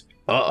 beers.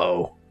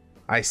 Uh-oh.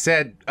 I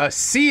said a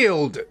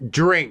sealed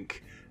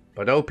drink,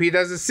 but OP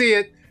doesn't see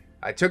it.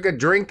 I took a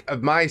drink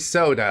of my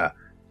soda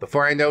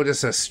before I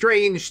noticed a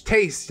strange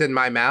taste in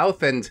my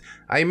mouth, and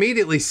I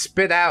immediately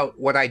spit out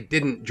what I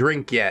didn't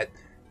drink yet.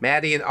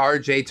 Maddie and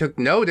RJ took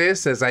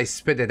notice as I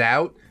spit it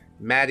out.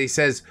 Maddie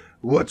says,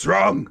 "What's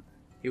wrong?"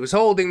 He was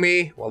holding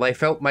me while I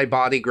felt my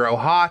body grow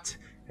hot,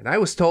 and I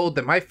was told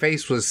that my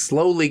face was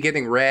slowly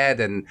getting red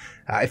and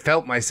I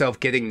felt myself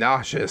getting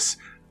nauseous.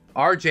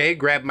 RJ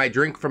grabbed my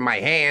drink from my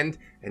hand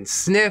and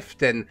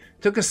sniffed and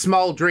took a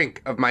small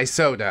drink of my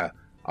soda.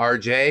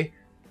 RJ,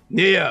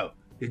 "Neo,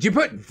 did you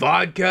put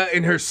vodka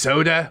in her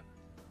soda?"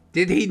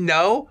 Did he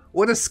know?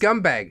 What a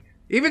scumbag.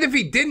 Even if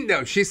he didn't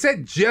know, she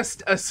said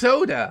just a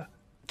soda.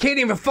 Can't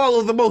even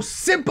follow the most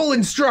simple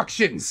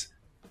instructions.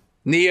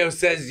 Neo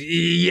says,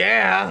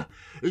 "Yeah,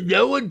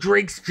 no one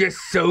drinks just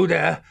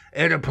soda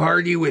at a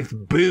party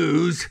with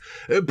booze.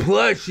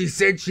 Plus, she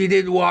said she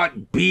didn't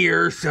want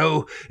beer,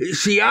 so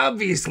she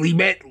obviously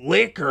meant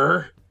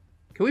liquor."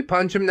 Can we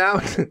punch him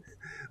now?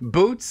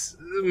 Boots,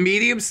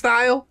 medium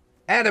style?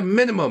 At a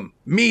minimum,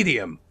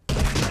 medium.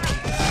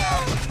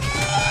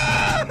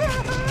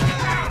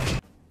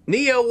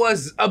 Neo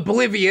was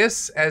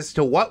oblivious as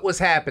to what was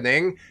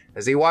happening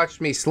as he watched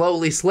me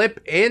slowly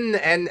slip in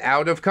and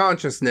out of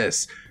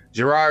consciousness.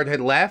 Gerard had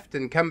left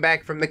and come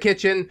back from the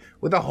kitchen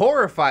with a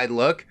horrified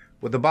look,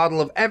 with a bottle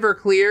of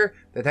Everclear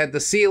that had the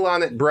seal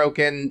on it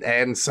broken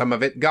and some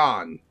of it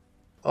gone.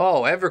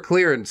 Oh,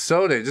 Everclear and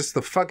soda, just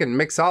the fucking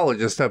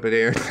mixologist up in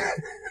here.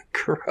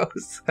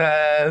 Gross.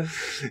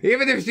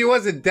 Even if she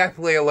wasn't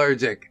deathly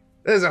allergic,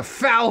 there's a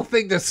foul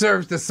thing to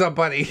serve to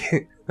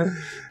somebody.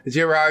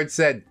 Gerard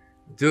said,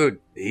 "Dude,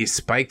 he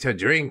spiked her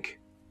drink."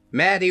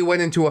 Maddie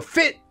went into a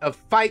fit of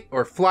fight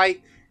or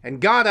flight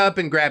and got up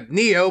and grabbed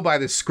Neo by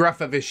the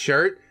scruff of his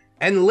shirt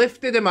and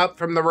lifted him up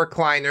from the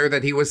recliner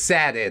that he was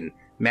sat in.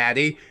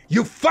 Maddie,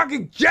 "You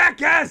fucking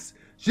jackass!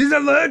 She's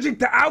allergic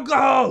to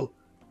alcohol!"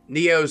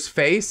 Neo's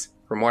face,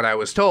 from what I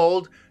was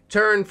told,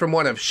 turned from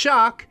one of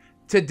shock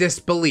to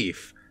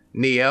disbelief.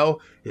 Neo,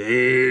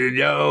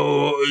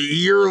 "No,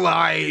 you're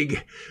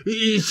lying.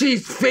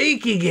 She's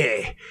faking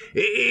it.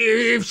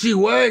 If she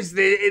was,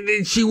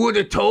 then she would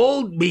have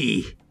told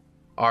me."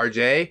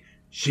 RJ,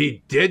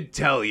 "She did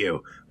tell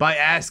you by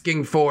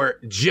asking for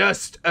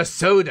just a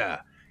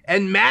soda.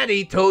 And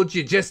Maddie told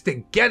you just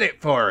to get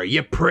it for her,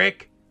 you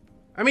prick."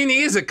 I mean,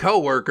 he is a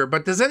coworker,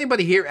 but does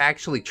anybody here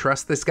actually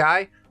trust this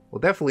guy? Well,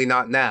 definitely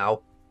not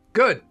now.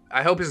 Good.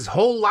 I hope his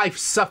whole life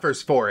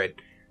suffers for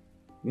it.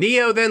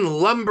 Neo then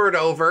lumbered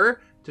over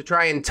to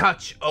try and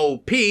touch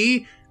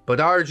OP,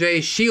 but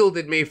RJ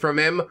shielded me from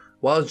him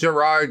while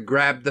Gerard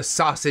grabbed the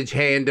sausage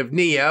hand of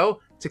Neo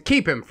to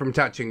keep him from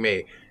touching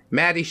me.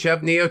 Maddie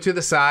shoved Neo to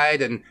the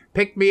side and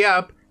picked me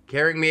up,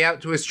 carrying me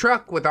out to his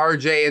truck with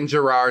RJ and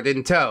Gerard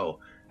in tow.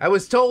 I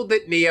was told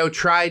that Neo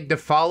tried to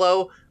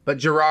follow, but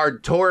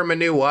Gerard tore him a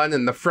new one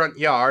in the front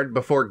yard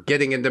before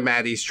getting into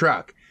Maddie's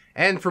truck.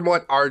 And from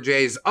what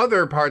RJ's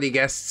other party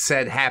guests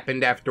said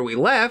happened after we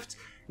left,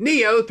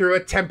 Neo threw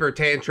a temper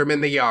tantrum in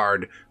the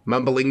yard,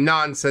 mumbling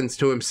nonsense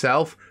to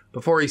himself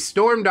before he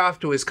stormed off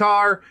to his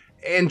car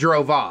and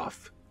drove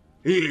off.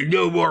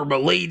 "No more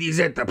ladies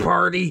at the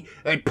party.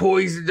 I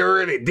poisoned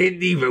her and it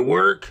didn't even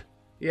work."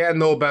 Yeah, I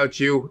know about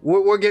you.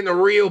 We're getting a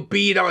real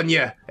beat on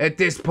you at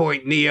this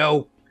point,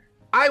 Neo.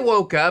 I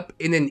woke up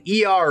in an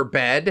ER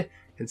bed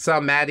and saw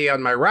Maddie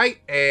on my right,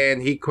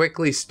 and he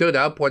quickly stood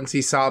up once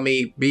he saw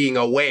me being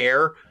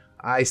aware.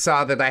 I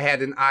saw that I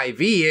had an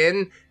IV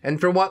in, and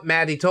from what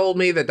Maddie told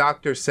me, the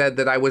doctor said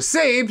that I was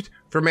saved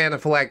from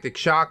anaphylactic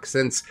shock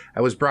since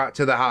I was brought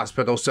to the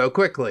hospital so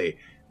quickly.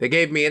 They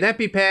gave me an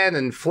EpiPen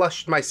and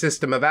flushed my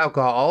system of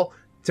alcohol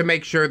to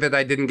make sure that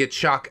I didn't get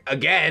shock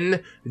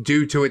again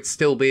due to it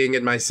still being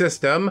in my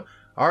system.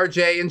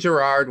 RJ and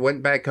Gerard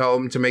went back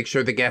home to make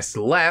sure the guests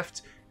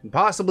left, and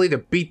possibly to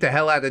beat the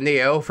hell out of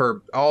Neo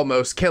for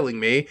almost killing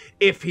me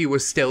if he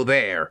was still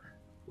there,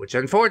 which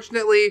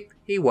unfortunately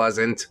he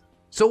wasn't.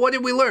 So what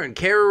did we learn?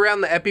 Carry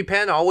around the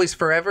EpiPen always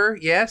forever?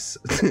 Yes.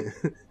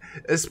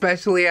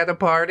 Especially at a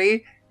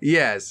party?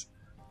 Yes.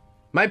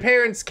 My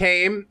parents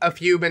came a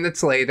few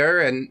minutes later,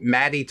 and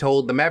Maddie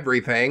told them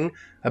everything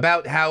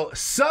about how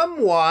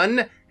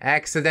someone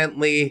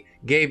accidentally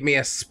gave me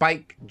a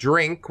spiked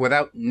drink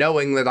without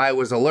knowing that I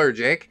was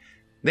allergic.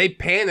 They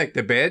panicked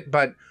a bit,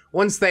 but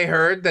once they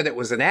heard that it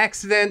was an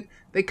accident,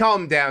 they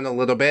calmed down a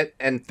little bit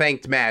and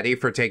thanked Maddie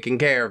for taking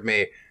care of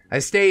me. I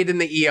stayed in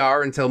the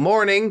ER until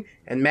morning,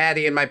 and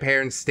Maddie and my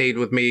parents stayed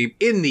with me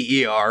in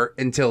the ER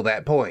until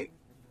that point.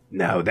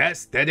 Now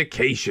that's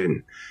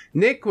dedication.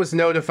 Nick was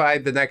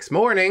notified the next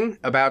morning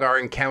about our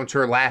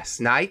encounter last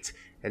night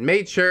and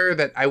made sure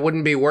that I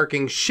wouldn't be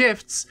working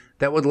shifts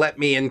that would let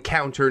me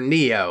encounter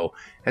Neo.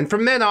 And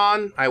from then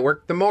on, I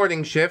worked the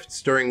morning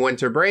shifts during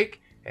winter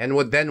break and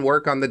would then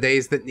work on the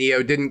days that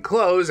Neo didn't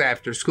close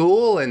after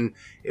school, and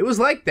it was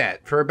like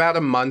that for about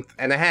a month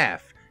and a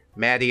half.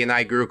 Maddie and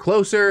I grew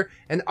closer,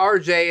 and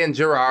RJ and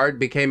Gerard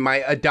became my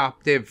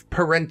adoptive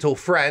parental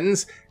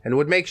friends and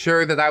would make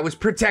sure that I was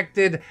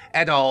protected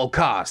at all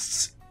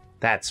costs.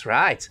 That's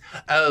right,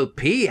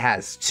 OP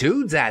has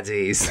 2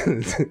 daddies.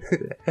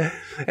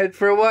 And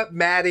for what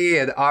Maddie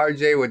and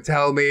RJ would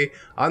tell me,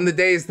 on the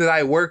days that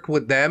I worked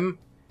with them,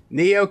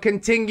 Neo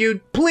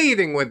continued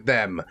pleading with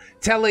them,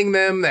 telling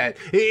them that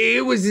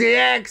it was an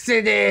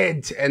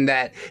accident, and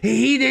that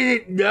he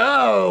didn't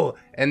know,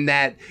 and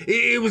that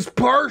it was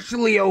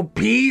partially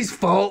OP's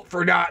fault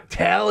for not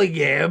telling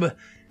him.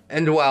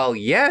 And while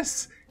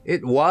yes,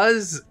 it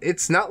was,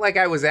 it's not like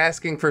I was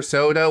asking for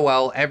soda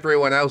while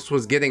everyone else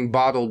was getting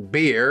bottled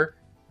beer.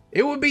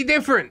 It would be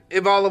different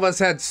if all of us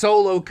had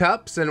solo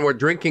cups and were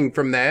drinking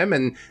from them,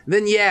 and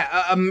then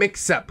yeah, a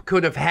mix-up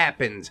could have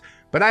happened.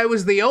 But I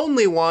was the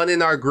only one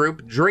in our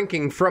group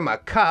drinking from a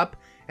cup,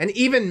 and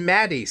even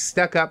Maddie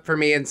stuck up for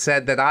me and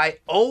said that I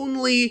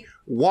only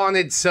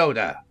wanted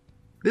soda.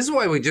 This is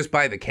why we just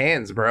buy the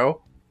cans,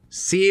 bro.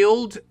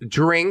 Sealed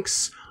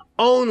drinks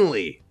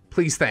only.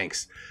 Please,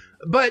 thanks.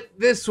 But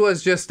this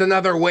was just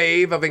another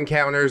wave of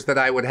encounters that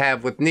I would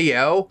have with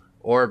Neo,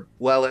 or,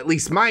 well, at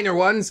least minor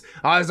ones,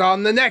 as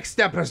on the next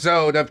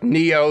episode of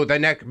Neo the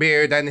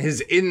Neckbeard and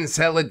his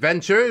incel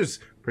adventures.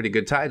 Pretty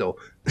good title.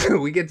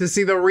 We get to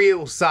see the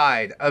real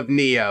side of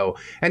Neo,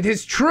 and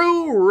his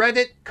true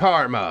Reddit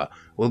karma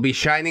will be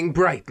shining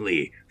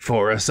brightly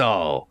for us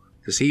all.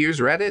 Does he use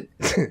Reddit?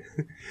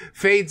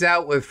 Fades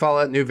out with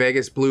Fallout New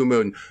Vegas Blue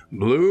Moon.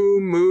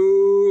 Blue Moon,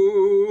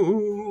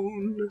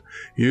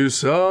 you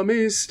saw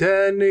me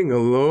standing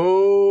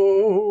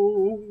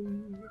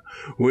alone,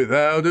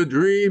 without a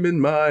dream in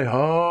my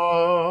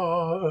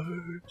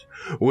heart,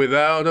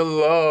 without a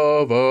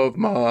love of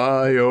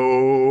my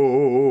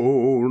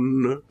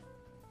own.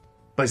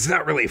 But it's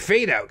not really a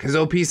fade out, because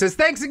OP says,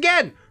 thanks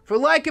again for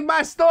liking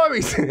my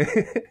stories.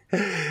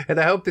 And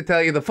I hope to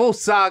tell you the full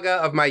saga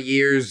of my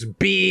years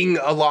being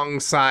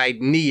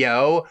alongside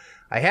Neo.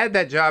 I had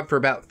that job for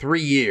about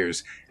 3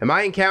 years, and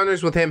my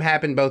encounters with him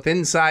happened both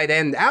inside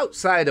and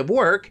outside of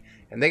work,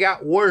 and they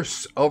got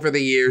worse over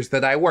the years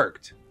that I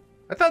worked.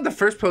 I thought the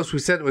first post we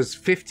said was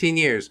 15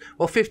 years.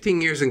 Well,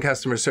 15 years in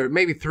customer service,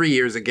 maybe 3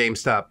 years at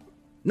GameStop.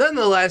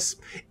 Nonetheless,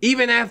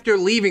 even after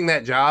leaving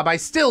that job, I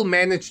still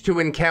managed to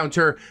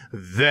encounter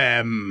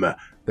them,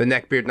 the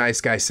Neckbeard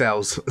nice guy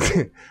sells.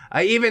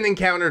 I even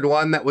encountered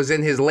one that was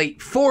in his late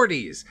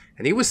 40s,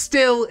 and he was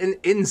still an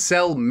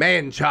incel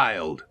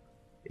man-child.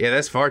 Yeah,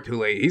 that's far too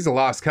late. He's a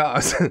lost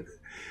cause.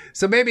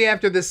 So maybe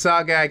after this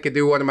saga, I could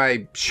do one of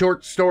my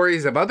short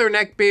stories of other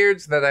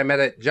neckbeards that I met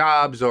at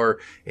jobs or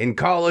in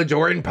college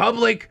or in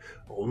public.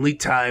 Only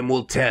time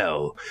will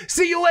tell.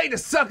 See you later,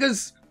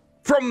 suckers!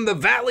 From the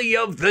Valley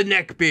of the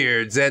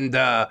Neckbeards, and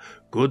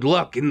good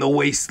luck in the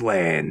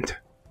wasteland.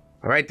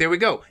 Alright, there we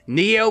go.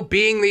 Neo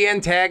being the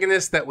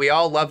antagonist that we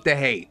all love to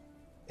hate.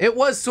 It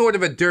was sort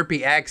of a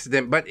derpy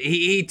accident, but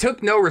he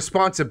took no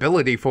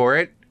responsibility for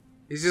it.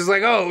 He's just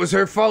like, oh, it was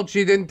her fault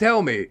she didn't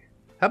tell me.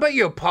 How about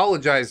you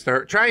apologize to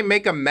her? Try and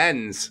make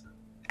amends.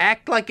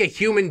 Act like a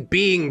human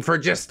being for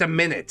just a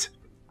minute.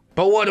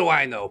 But what do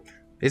I know?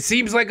 It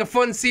seems like a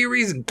fun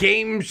series.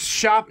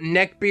 GameStop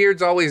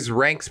Neckbeards always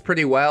ranks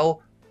pretty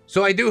well.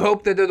 So I do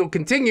hope that it'll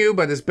continue,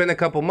 but it's been a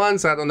couple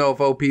months. I don't know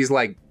if OP's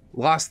like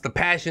lost the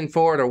passion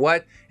for it or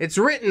what. It's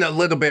written a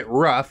little bit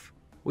rough.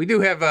 We do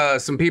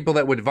have some people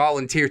that would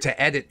volunteer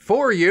to edit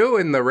for you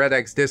in the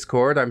ReddX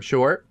Discord, I'm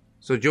sure.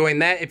 So join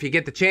that if you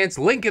get the chance.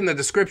 Link in the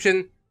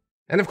description.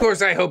 And of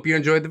course, I hope you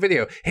enjoyed the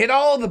video. Hit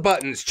all the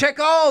buttons, check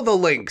all the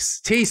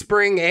links,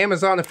 Teespring,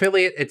 Amazon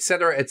affiliate,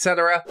 etc.,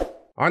 etc.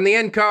 On the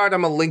end card,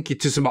 I'm gonna link you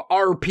to some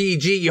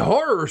RPG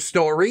horror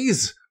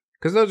stories,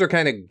 because those are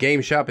kind of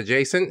GameStop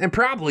adjacent, and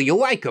probably you'll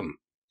like them.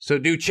 So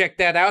do check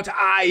that out.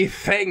 I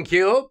thank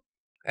you.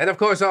 And of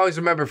course, always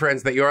remember,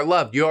 friends, that you are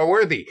loved, you are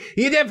worthy,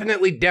 you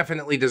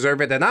definitely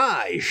deserve it, and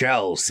I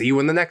shall see you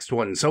in the next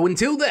one. So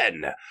until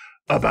then,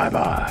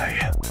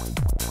 bye-bye.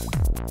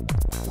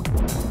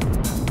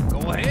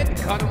 Go ahead and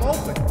cut them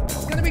open.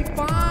 It's gonna be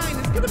fine.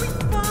 It's gonna be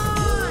fine.